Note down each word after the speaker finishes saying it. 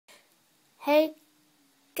Hey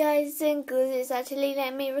guys and girls, it's actually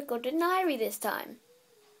letting me record a diary this time.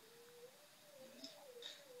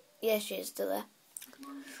 Yes, she is still there.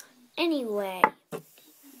 Anyway,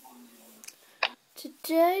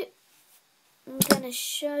 today I'm going to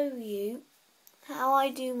show you how I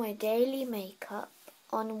do my daily makeup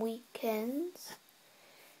on weekends.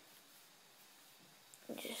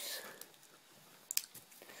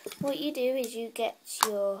 What you do is you get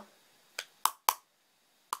your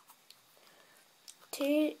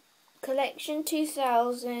Collection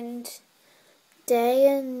 2000 Day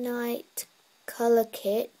and Night Colour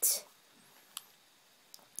Kit,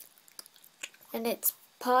 and it's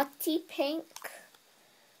party pink,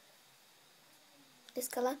 this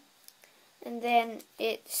colour, and then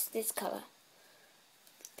it's this colour.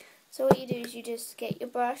 So what you do is you just get your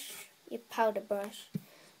brush, your powder brush,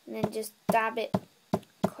 and then just dab it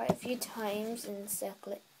quite a few times and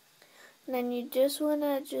circle it. And then you just want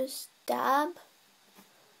to just dab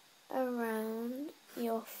around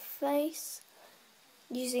your face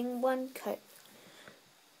using one coat.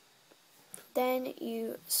 Then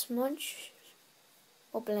you smudge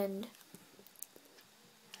or blend.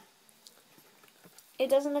 It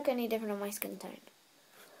doesn't look any different on my skin tone.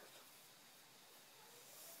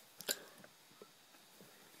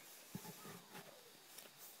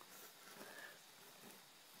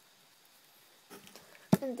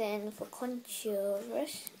 And then for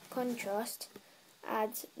contrast,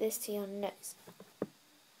 add this to your nose.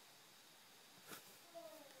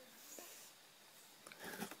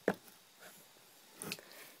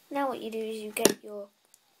 Now what you do is you get your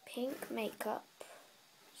pink makeup,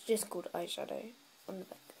 it's just called eyeshadow, on the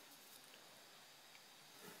back.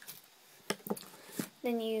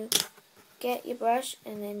 Then you get your brush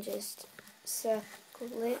and then just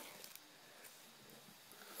circle it.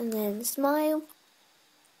 And then smile.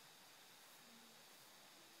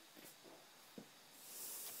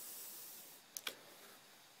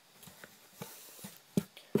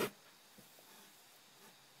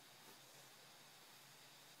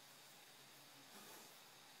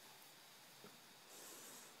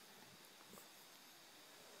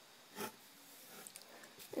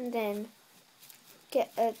 And then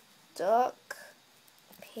get a dark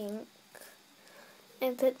pink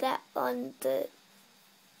and put that on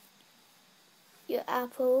your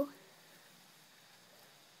apple.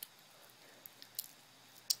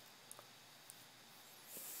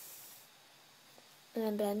 And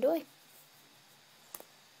then blend away.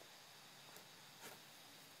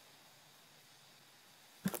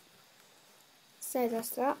 So that's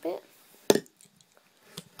that bit.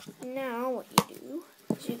 Now what you do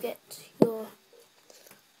is you get your,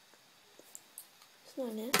 it's not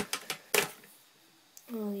in it.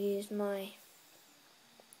 I'll use my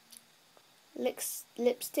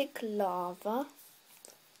lipstick lava.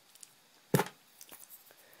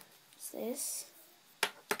 What's this?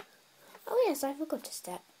 Oh yes, I forgot a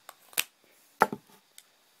step.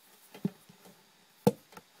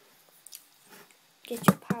 Get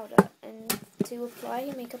your powder, and to apply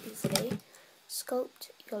your makeup easily,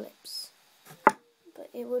 sculpt your lips. But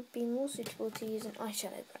it would be more suitable to use an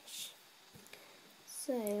eyeshadow brush.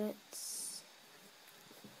 So let's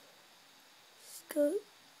sculpt.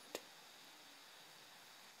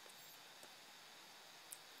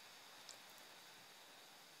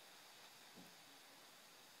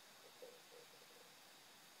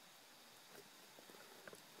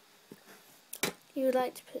 You would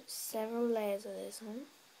like to put several layers of this on.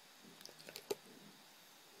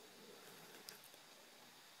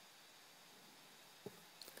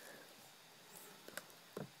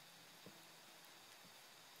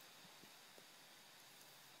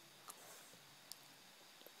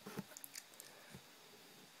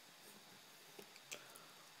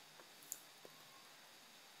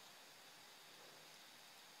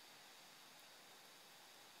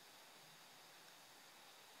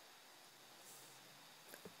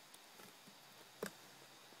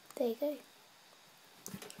 There you go.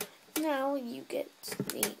 Now you get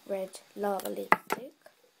the red lava lipstick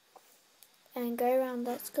and go around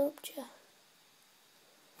that sculpture.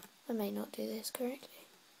 I may not do this correctly.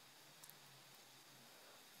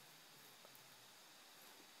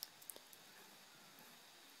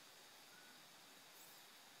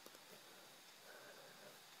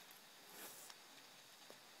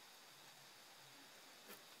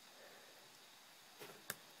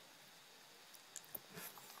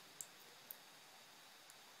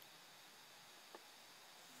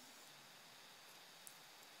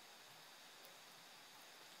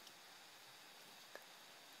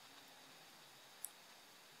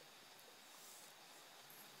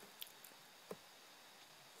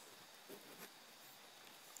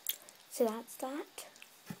 So that's that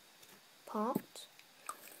part.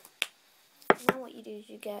 Now what you do is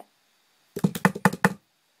you get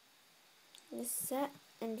this set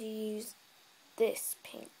and you use this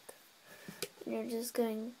pink. And you're just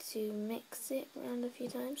going to mix it around a few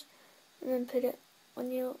times and then put it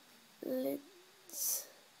on your lids.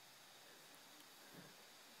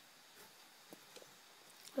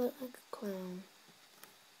 Look like a clown.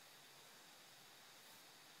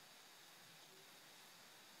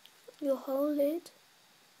 Your whole lid.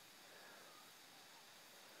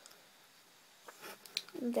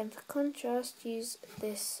 And then for contrast, use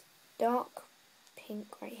this dark pink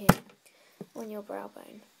right here on your brow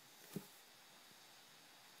bone.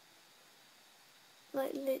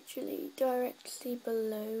 Like literally directly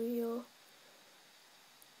below your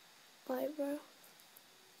eyebrow.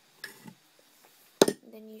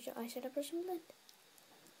 And then use your eyeshadow brush and blend.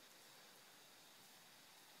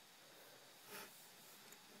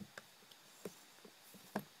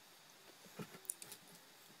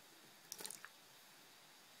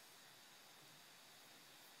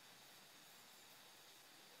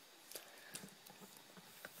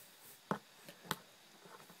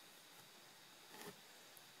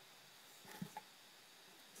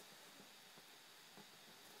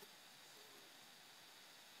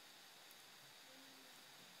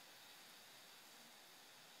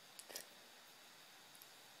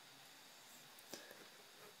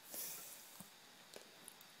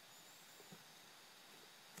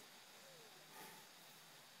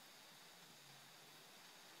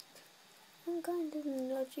 I'm kind of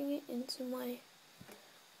nudging it into my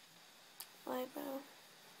eyebrow.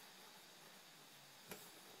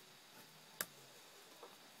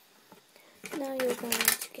 Now you're going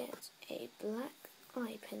to get a black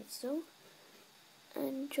eye pencil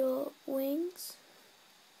and your wings.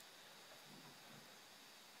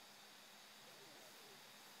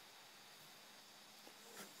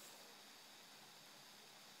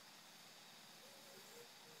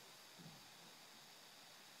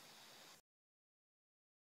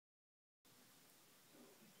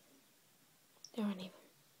 There aren't even.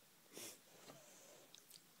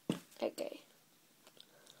 Okay.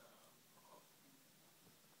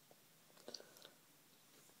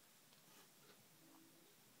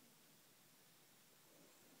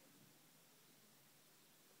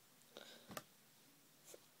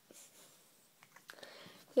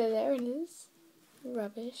 So there it is.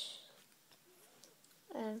 Rubbish.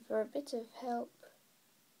 And for a bit of help,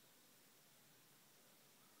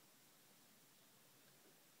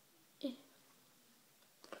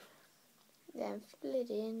 then fill it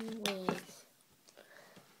in with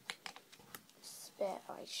spare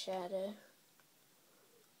eyeshadow.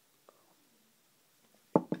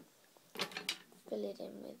 Fill it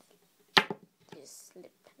in with this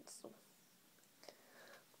lip pencil.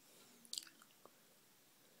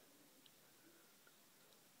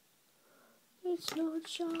 It's not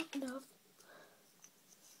sharp enough.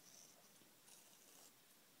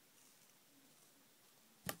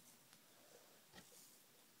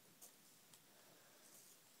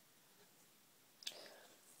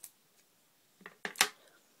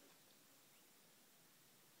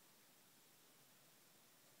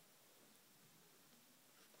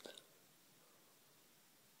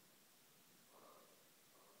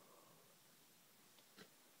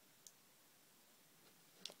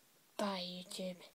 Bye, YouTube.